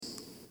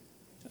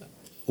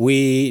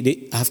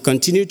we have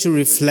continued to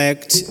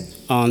reflect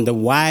on the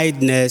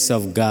wideness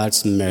of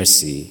God's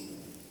mercy.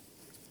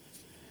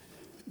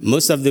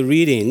 Most of the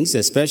readings,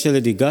 especially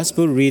the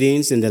gospel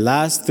readings in the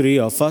last 3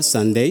 or 4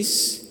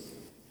 Sundays,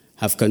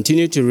 have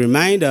continued to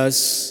remind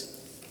us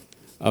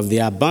of the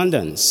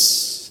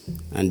abundance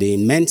and the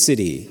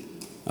immensity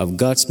of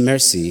God's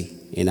mercy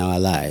in our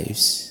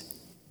lives.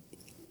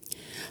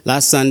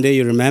 Last Sunday,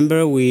 you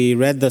remember, we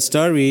read the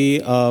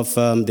story of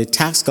the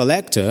tax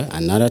collector,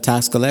 another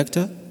tax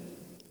collector,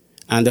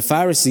 and the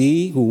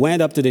Pharisee who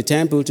went up to the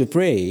temple to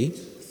pray.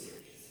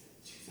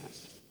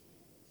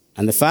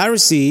 And the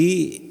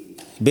Pharisee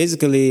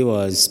basically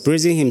was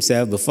praising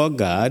himself before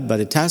God, but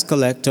the tax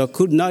collector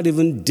could not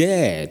even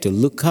dare to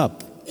look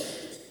up.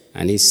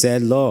 And he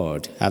said,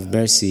 "Lord, have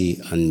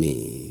mercy on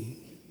me."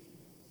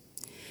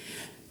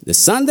 The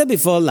Sunday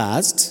before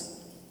last,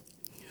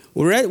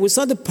 we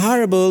saw the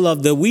parable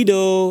of the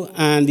widow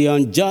and the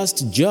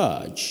unjust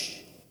judge.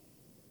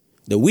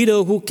 The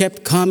widow who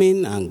kept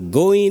coming and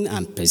going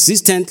and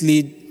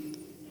persistently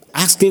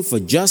asking for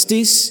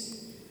justice.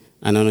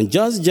 And an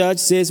unjust judge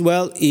says,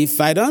 "Well,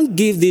 if I don't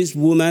give this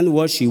woman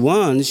what she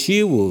wants,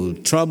 she will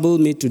trouble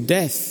me to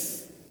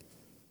death."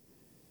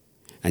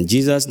 And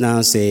Jesus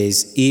now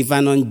says, if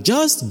an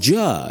unjust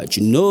judge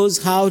knows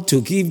how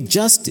to give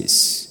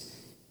justice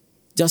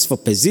just for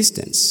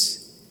persistence,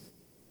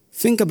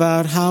 think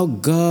about how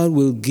God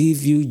will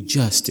give you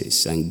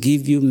justice and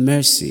give you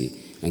mercy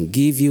and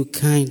give you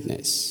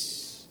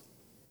kindness.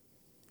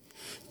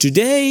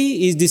 Today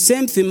is the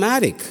same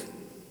thematic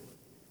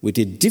with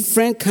a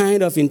different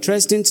kind of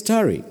interesting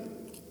story.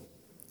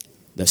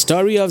 The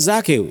story of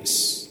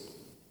Zacchaeus.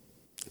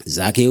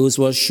 Zacchaeus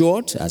was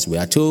short, as we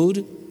are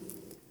told,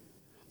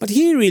 but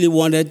he really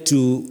wanted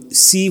to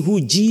see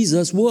who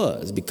Jesus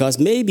was, because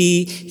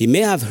maybe he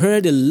may have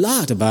heard a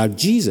lot about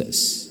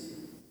Jesus.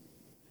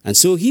 And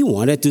so he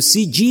wanted to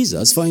see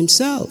Jesus for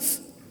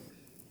himself.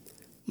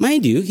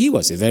 Mind you, he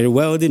was a very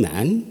wealthy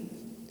man,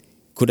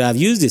 could have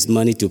used his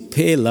money to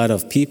pay a lot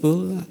of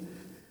people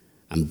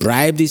and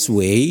bribed his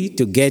way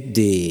to get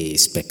the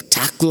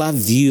spectacular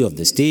view of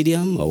the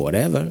stadium or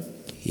whatever.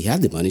 He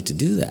had the money to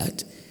do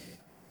that.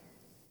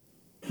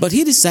 But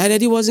he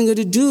decided he wasn't going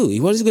to do. He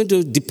wasn't going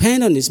to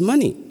depend on his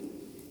money.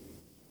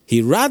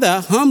 He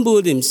rather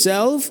humbled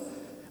himself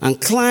and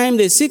climbed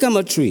a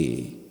sycamore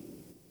tree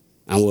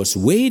and was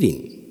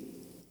waiting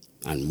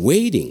and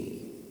waiting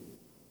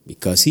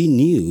because he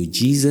knew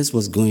Jesus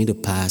was going to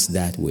pass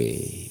that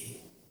way.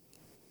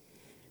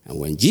 And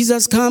when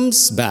Jesus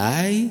comes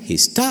by, he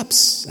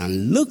stops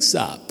and looks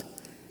up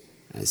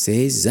and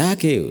says,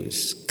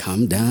 "Zacchaeus,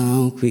 come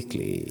down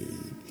quickly.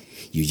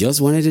 You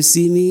just wanted to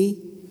see me?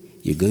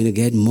 You're going to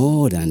get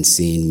more than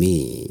seeing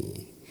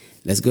me.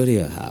 Let's go to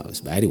your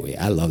house. By the way,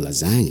 I love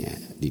lasagna.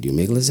 Did you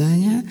make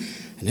lasagna?"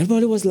 And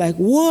everybody was like,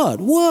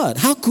 What?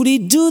 How could he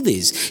do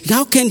this?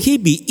 How can he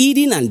be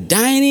eating and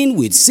dining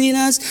with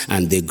sinners?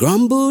 And they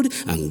grumbled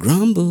and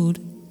grumbled.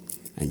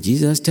 And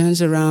Jesus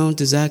turns around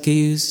to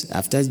Zacchaeus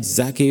after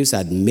Zacchaeus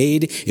had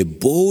made a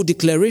bold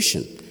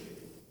declaration,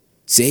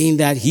 saying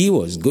that he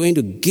was going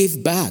to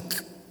give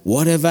back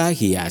whatever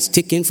he has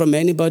taken from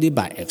anybody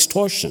by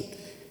extortion.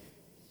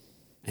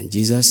 And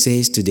Jesus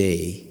says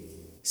today,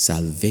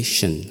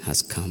 salvation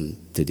has come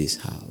to this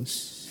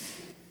house.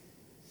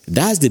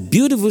 That's the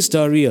beautiful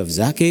story of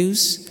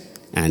Zacchaeus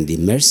and the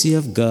mercy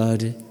of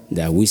God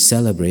that we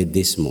celebrate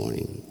this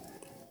morning.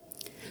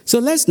 So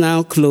let's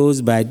now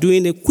close by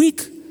doing a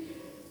quick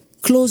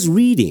close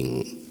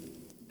reading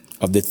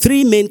of the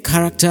 3 main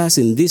characters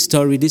in this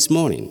story this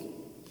morning.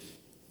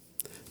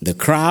 The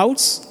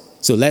crowds,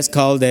 so let's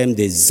call them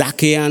the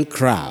Zacchaean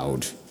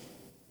crowd.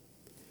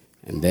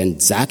 And then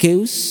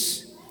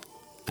Zacchaeus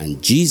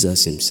and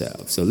Jesus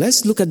himself. So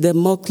let's look at them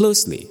more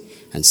closely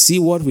and see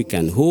what we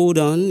can hold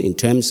on in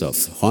terms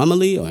of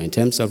homily or in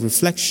terms of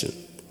reflection.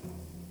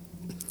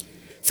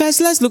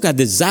 First, let's look at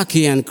the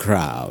Zacchaean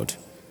crowd.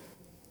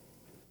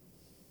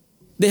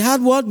 They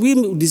had what we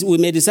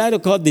may decide to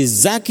call the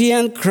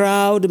Zacchaean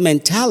crowd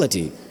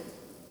mentality.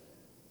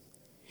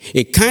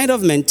 A kind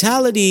of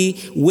mentality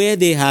where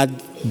they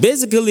had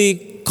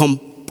basically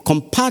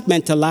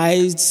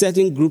compartmentalized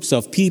certain groups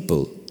of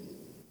people,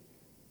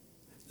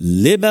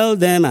 labeled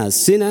them as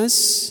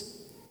sinners,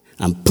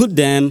 and put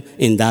them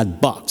in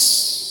that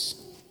box.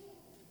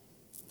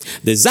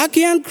 The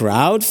Zacchaean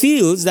crowd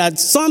feels that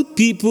some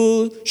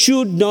people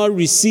should not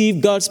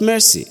receive God's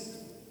mercy.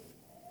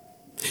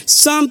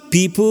 Some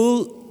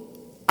people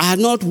are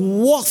not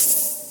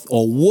worth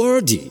or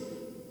worthy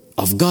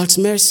of God's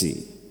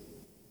mercy.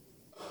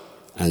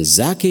 And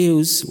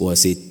Zacchaeus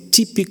was a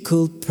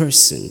typical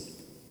person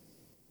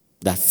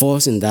that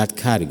falls in that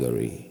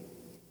category.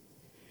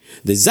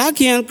 The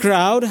Zacchaean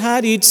crowd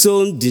had its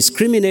own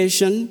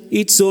discrimination,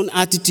 its own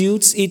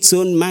attitudes, its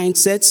own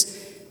mindsets,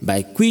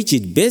 by which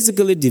it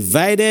basically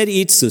divided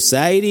its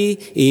society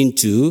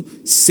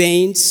into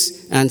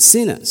saints and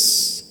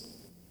sinners.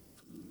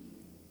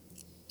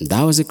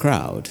 That was a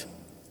crowd.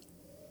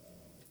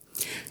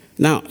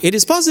 Now, it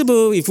is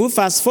possible, if we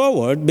fast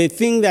forward, they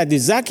think that the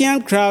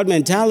Zacchaean crowd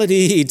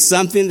mentality is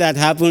something that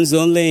happens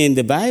only in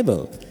the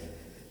Bible.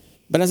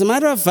 But as a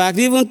matter of fact,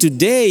 even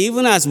today,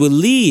 even as we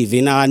live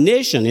in our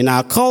nation, in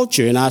our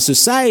culture, in our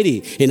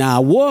society, in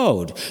our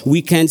world,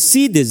 we can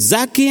see the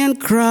Zacchaean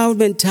crowd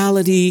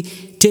mentality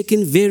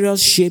taking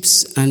various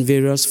shapes and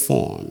various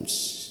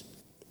forms.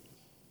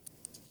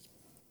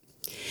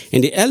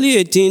 In the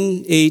early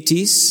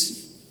 1880s,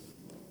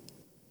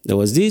 there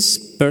was this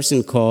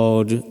person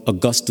called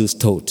Augustus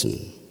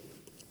Tolton.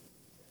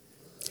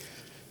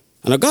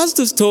 And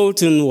Augustus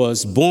Tolton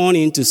was born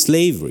into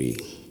slavery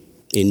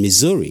in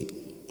Missouri.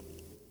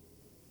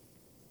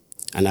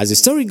 And as the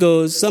story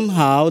goes,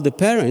 somehow the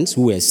parents,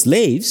 who were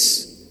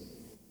slaves,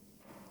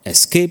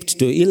 escaped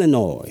to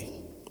Illinois.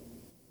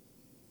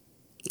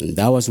 And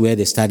that was where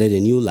they started a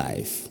new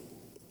life.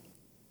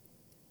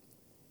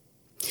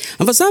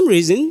 And for some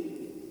reason,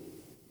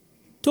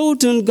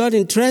 Tolton got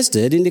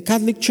interested in the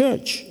Catholic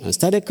Church and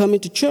started coming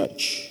to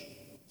church.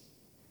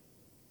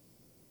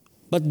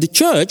 But the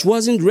church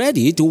wasn't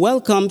ready to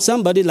welcome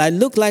somebody that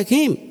looked like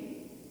him.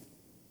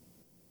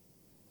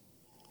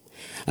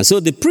 And so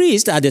the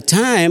priest at the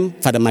time,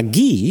 Father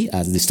McGee,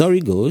 as the story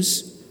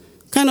goes,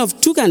 kind of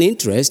took an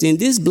interest in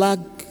this black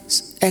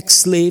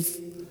ex-slave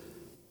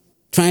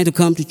trying to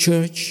come to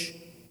church.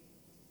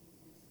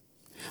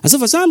 And so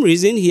for some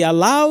reason, he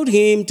allowed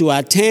him to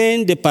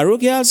attend the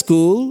parochial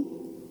school,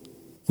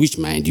 which,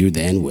 mind you,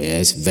 then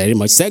was very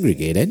much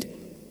segregated.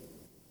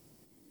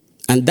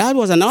 And that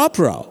was an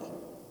uproar.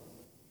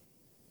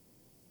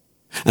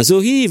 And so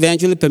he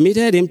eventually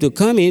permitted him to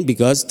come in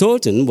because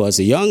Tolton was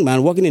a young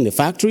man working in the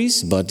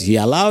factories, but he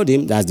allowed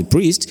him, as the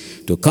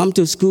priest, to come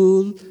to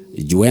school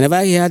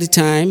whenever he had the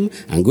time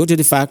and go to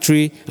the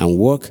factory and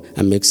work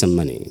and make some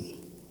money.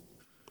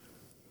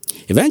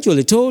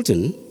 Eventually,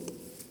 Tolton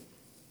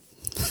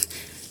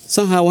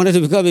somehow wanted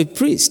to become a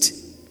priest.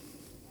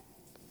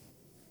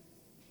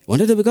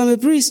 Wanted to become a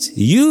priest.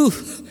 You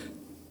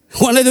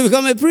wanted to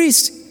become a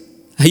priest.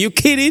 Are you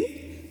kidding?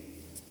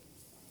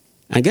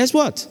 And guess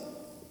what?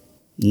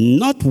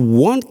 Not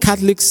one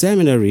Catholic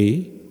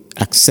seminary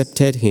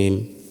accepted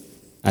him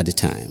at the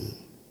time.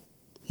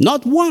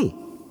 Not one.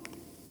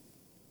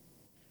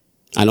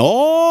 And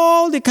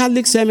all the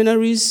Catholic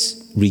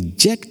seminaries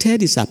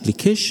rejected his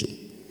application.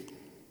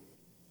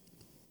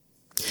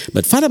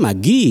 But Father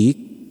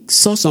McGee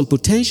saw some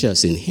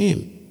potentials in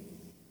him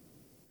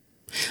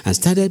and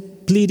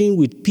started pleading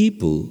with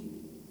people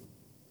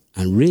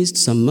and raised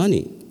some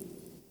money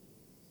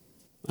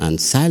and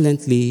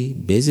silently,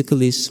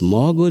 basically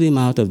smuggled him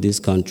out of this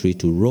country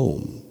to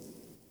Rome.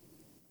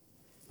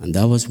 And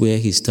that was where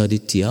he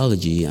studied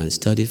theology and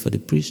studied for the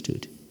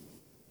priesthood.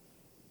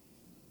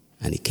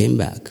 And he came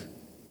back,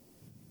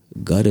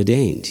 God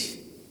ordained,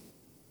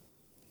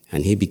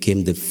 and he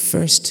became the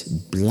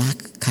first black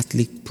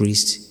Catholic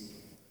priest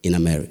in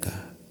America.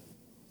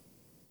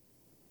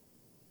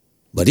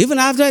 But even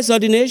after his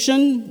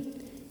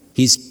ordination,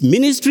 his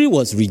ministry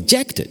was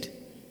rejected.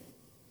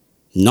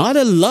 Not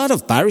a lot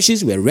of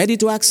parishes were ready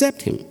to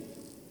accept him.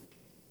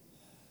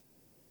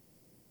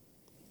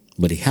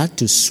 But he had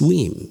to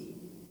swim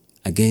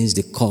against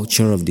the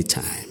culture of the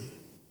time.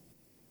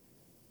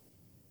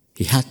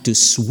 He had to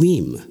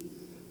swim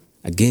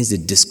against the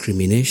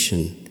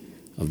discrimination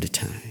of the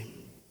time.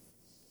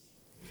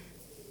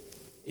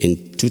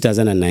 In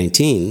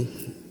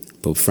 2019,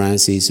 Pope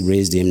Francis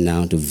raised him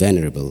now to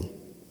venerable.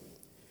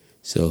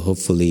 So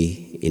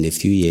hopefully in a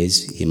few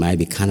years, he might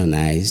be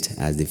canonized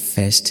as the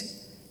first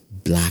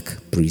black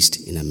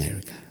priest in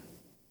America.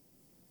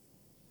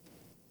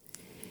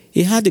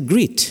 He had the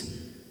grit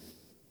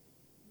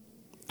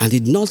and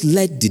did not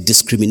let the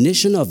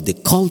discrimination of the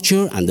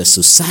culture and the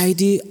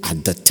society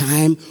at the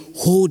time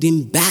hold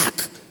him back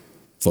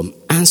from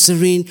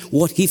answering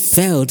what he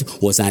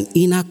felt was an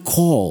inner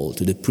call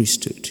to the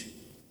priesthood.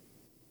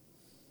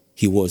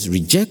 He was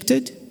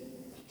rejected.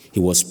 He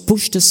was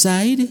pushed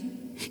aside.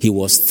 He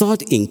was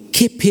thought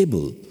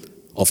incapable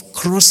of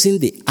crossing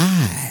the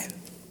aisle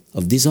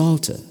of this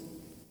altar.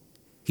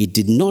 He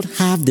did not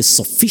have the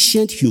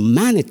sufficient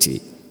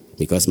humanity,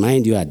 because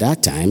mind you, at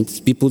that time,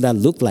 people that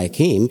looked like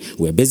him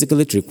were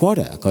basically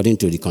three-quarter, according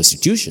to the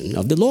constitution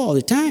of the law of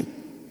the time.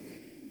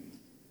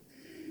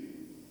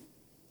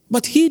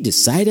 But he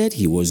decided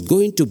he was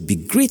going to be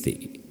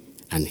gritty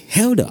and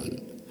held on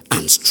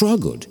and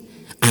struggled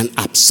and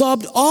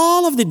absorbed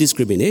all of the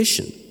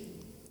discrimination.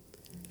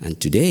 And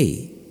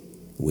today,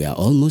 we are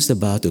almost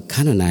about to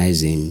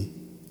canonize him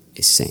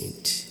a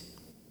saint.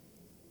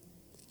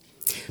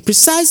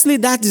 Precisely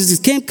that is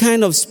the same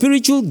kind of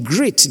spiritual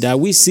grit that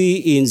we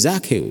see in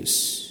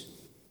Zacchaeus.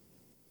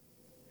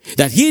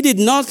 That he did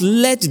not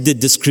let the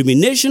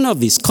discrimination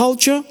of his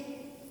culture,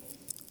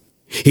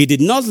 he did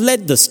not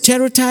let the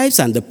stereotypes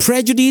and the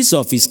prejudice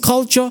of his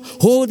culture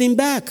hold him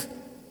back.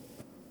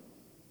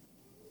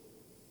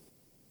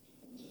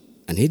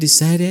 And he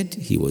decided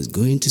he was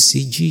going to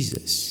see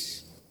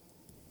Jesus.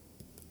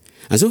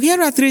 And so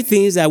here are three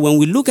things that when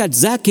we look at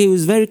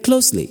Zacchaeus very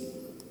closely,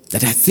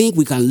 that I think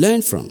we can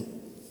learn from.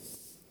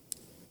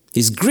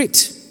 His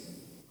grit,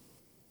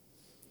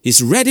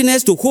 his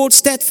readiness to hold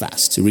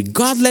steadfast,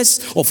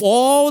 regardless of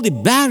all the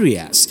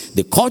barriers,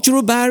 the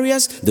cultural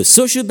barriers, the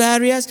social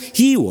barriers.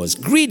 He was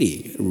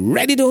greedy,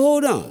 ready to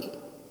hold on.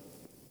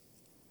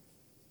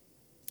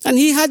 And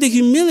he had the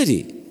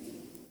humility.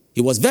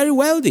 He was very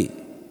wealthy.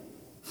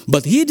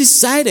 But he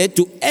decided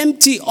to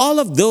empty all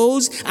of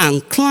those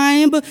and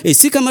climb a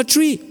sycamore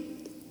tree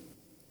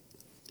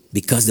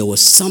because there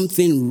was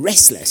something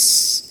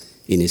restless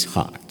in his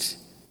heart.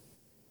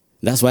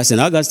 That's why St.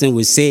 Augustine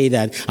would say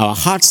that our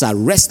hearts are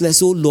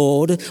restless, O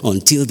Lord,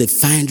 until they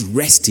find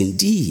rest in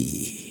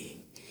thee.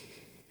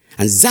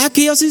 And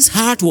Zacchaeus'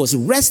 heart was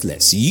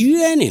restless,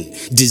 yearning,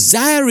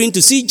 desiring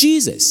to see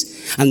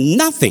Jesus. And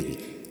nothing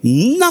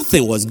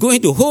was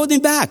going to hold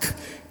him back.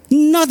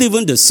 Not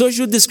even the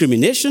social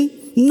discrimination,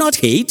 not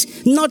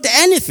hate, not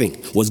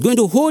anything was going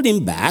to hold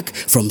him back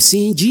from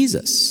seeing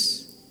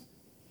Jesus.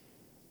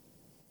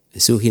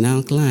 And so he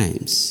now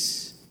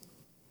climbs.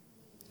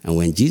 And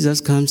when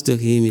Jesus comes to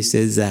him, he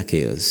says,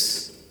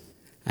 Zacchaeus,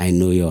 I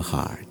know your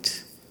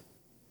heart,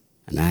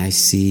 and I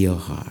see your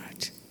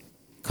heart.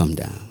 Come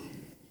down.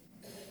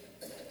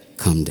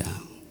 Come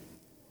down.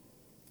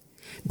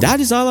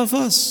 That is all of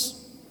us.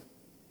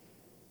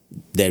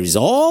 There is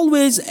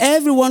always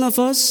every one of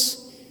us.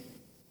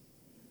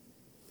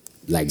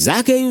 Like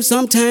Zacchaeus,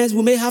 sometimes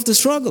we may have to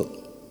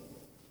struggle.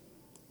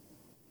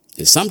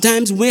 And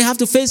sometimes we may have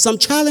to face some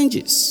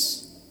challenges.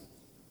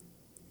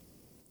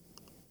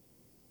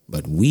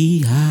 But we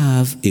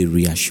have a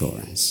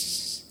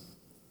reassurance.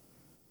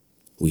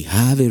 We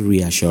have a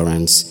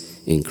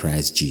reassurance in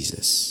Christ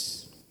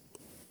Jesus.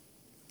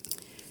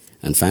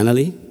 And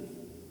finally,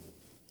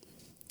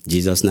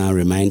 Jesus now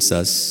reminds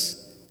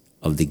us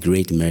of the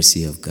great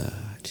mercy of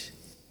God.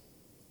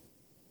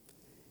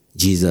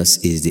 Jesus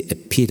is the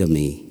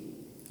epitome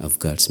of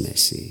God's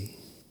mercy.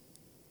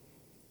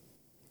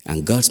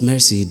 And God's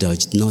mercy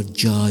does not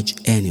judge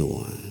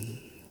anyone.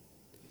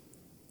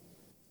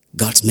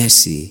 God's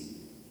mercy,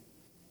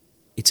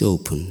 it's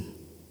open,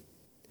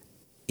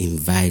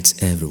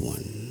 invites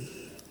everyone.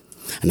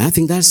 And I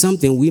think that's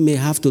something we may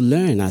have to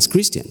learn as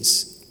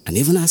Christians and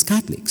even as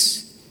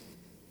Catholics.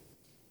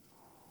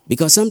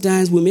 Because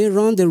sometimes we may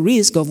run the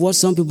risk of what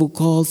some people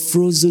call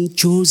frozen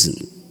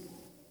chosen.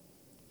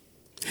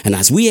 And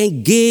as we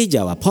engage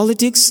our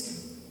politics,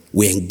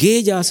 we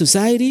engage our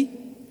society,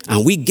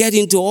 and we get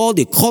into all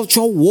the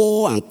culture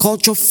war and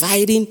culture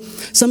fighting,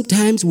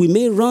 sometimes we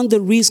may run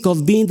the risk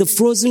of being the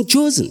frozen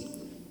chosen.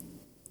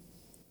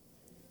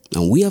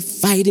 And we are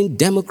fighting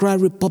Democrat,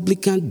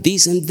 Republican,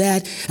 this and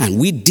that, and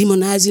we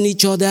demonizing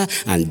each other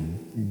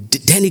and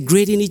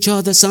denigrating each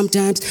other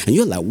sometimes. And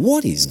you're like,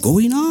 what is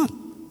going on?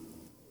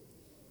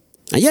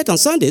 And yet on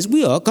Sundays,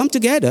 we all come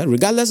together,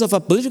 regardless of our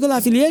political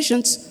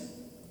affiliations.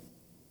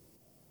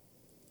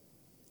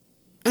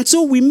 And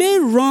so we may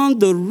run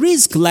the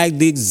risk, like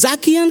the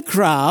Zacchaean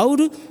crowd,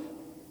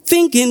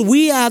 thinking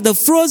we are the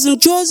frozen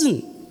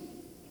chosen.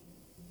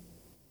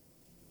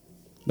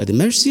 But the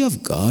mercy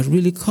of God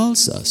really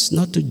calls us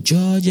not to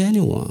judge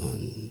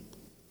anyone.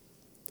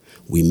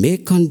 We may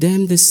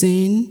condemn the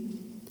sin,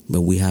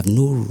 but we have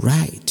no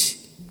right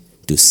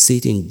to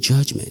sit in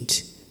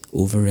judgment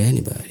over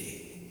anybody.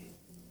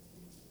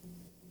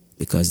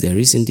 Because there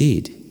is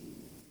indeed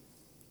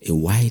a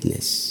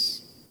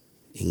wideness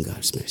in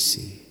God's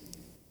mercy.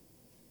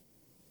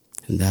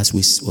 And that's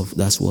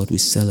what we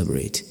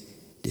celebrate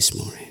this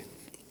morning.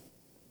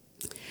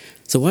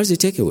 So what's the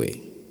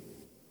takeaway?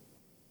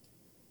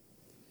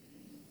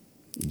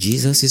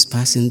 Jesus is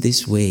passing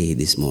this way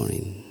this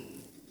morning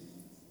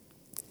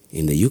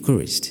in the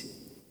Eucharist.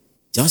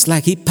 Just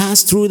like he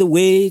passed through the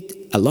way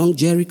along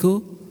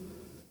Jericho,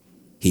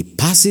 he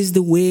passes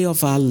the way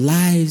of our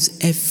lives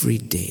every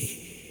day.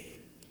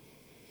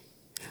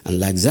 And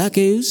like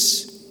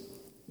Zacchaeus,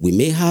 we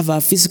may have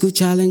our physical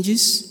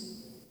challenges.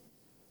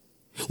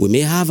 We may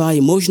have our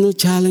emotional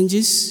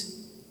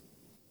challenges.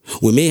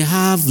 We may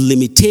have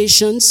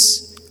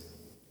limitations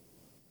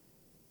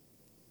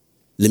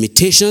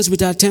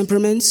with our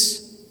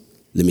temperaments,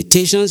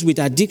 limitations with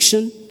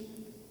addiction,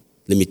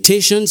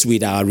 limitations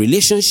with our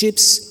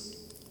relationships.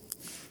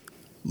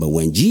 But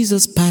when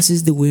Jesus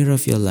passes the way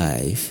of your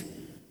life,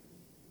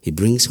 he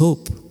brings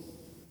hope.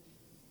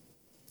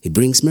 He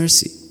brings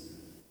mercy.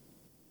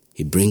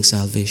 He brings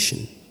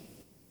salvation.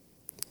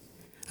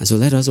 And so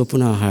let us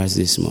open our hearts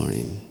this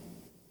morning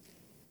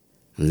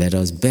and let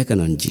us beckon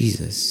on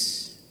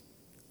Jesus,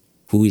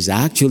 who is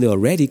actually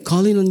already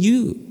calling on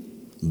you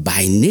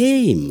by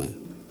name.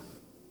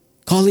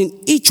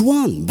 Calling each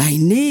one by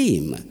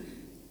name.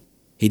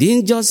 He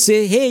didn't just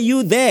say, hey,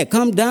 you there,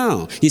 come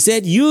down. He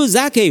said, you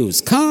Zacchaeus,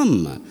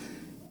 come.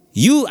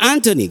 You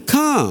Anthony,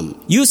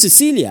 come. You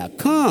Cecilia,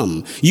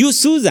 come. You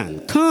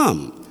Susan,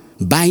 come.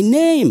 By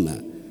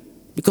name.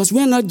 Because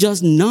we're not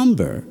just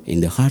number in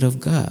the heart of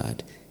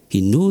God.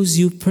 He knows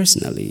you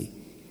personally.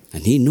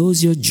 And he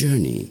knows your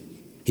journey.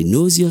 He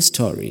knows your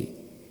story.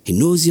 He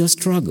knows your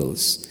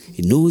struggles.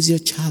 He knows your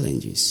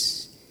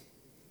challenges.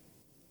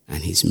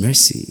 And his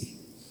mercy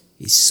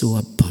is so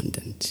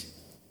abundant.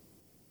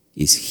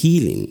 His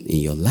healing in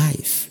your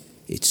life,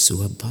 it's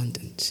so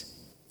abundant.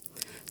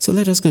 So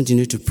let us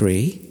continue to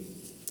pray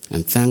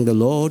and thank the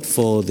Lord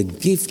for the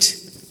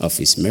gift of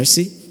his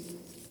mercy,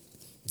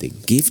 the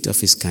gift of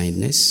his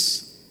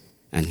kindness,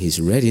 and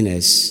his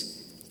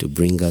readiness to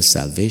bring us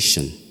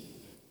salvation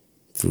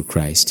through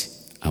Christ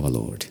our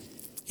Lord.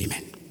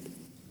 Amen.